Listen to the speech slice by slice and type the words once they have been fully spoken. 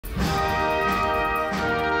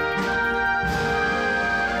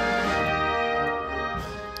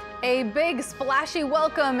A big splashy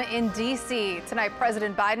welcome in D.C. Tonight,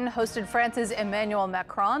 President Biden hosted France's Emmanuel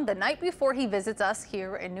Macron the night before he visits us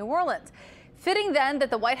here in New Orleans. Fitting then that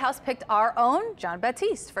the White House picked our own Joshua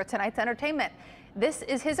Basseches for tonight's entertainment. This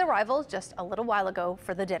is his arrival just a little while ago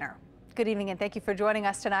for the dinner. Good evening and thank you for joining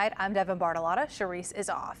us tonight. I'm Devin Bartolotta. Charisse is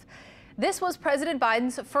off. This was President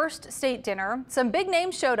Biden's first state dinner. Some big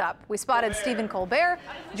names showed up. We spotted Stephen Colbert,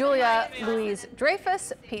 Julia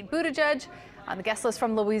Louis-Dreyfus, Pete Buttigieg. On the guest list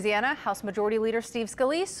from Louisiana, House Majority Leader Steve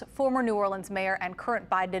Scalise, former New Orleans mayor and current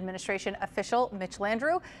Biden administration official Mitch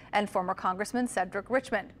Landrieu, and former Congressman Cedric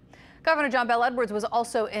Richmond. Governor Bel Edwards was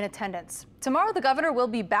also in attendance. Tomorrow, the governor will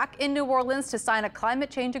be back in New Orleans to sign a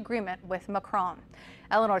climate change agreement with Macron.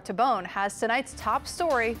 Eleanor Tabone has tonight's top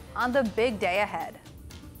story on the big day ahead.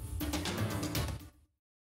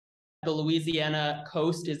 The Louisiana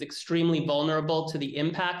coast is extremely vulnerable to the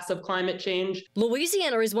impacts of climate change.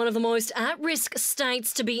 Louisiana is one of the most at-risk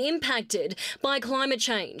states to be impacted by climate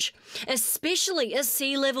change, especially as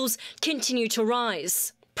sea levels continue to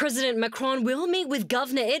rise. President Macron will meet with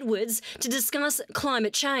Governor Edwards to discuss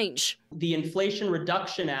climate change. The Inflation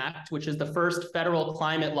Reduction Act, which is the first federal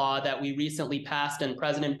climate law that we recently passed and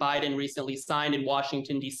President Biden recently signed in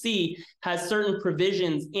Washington, D.C., has certain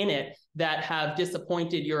provisions in it that have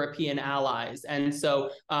disappointed European allies. And so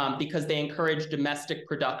because they encourage domestic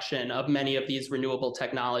production of many of these renewable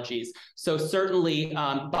technologies. So certainly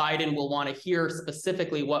Biden will want to hear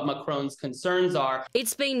specifically what Macron's concerns are.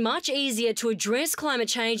 It's been much easier to address climate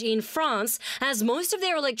change in France as most of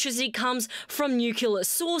their electricity comes from nuclear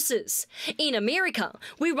sources. In America,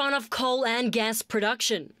 we run off coal and gas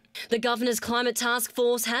production. The governor's climate task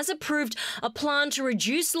force has approved a plan to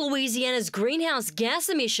reduce Louisiana's greenhouse gas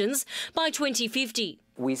emissions by 2050.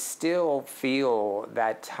 We still feel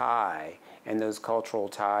that tie and those cultural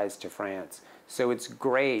ties to France. So it's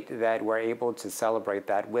great that we're able to celebrate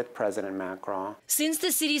that with President Macron. Since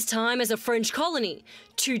the city's time as a French colony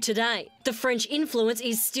to today, the French influence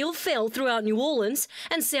is still felt throughout New Orleans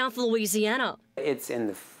and South Louisiana. It's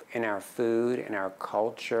in our food, in our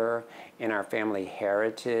culture, in our family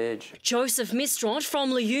heritage. Joseph Mistrot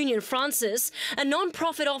from La Union Francis, a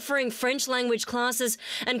non-profit offering French language classes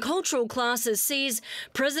and cultural classes, says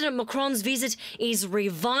President Macron's visit is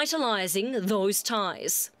revitalizing those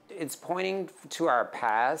ties. It's pointing to our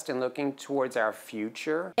past and looking towards our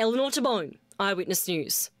future. Eleanor Tabone, Eyewitness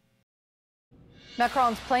News.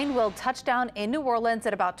 Macron's plane will touch down in New Orleans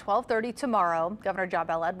at about 12:30 tomorrow. Governor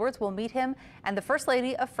Bel Edwards will meet him and the First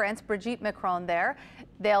Lady of France, Brigitte Macron, there.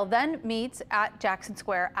 They'll then meet at Jackson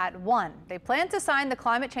Square at 1. They plan to sign the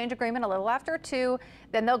climate change agreement a little after 2.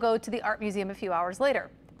 Then they'll go to the Art Museum a few hours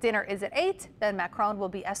later. Dinner is at 8. Then Macron will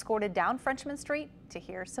be escorted down Frenchmen Street to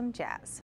hear some jazz.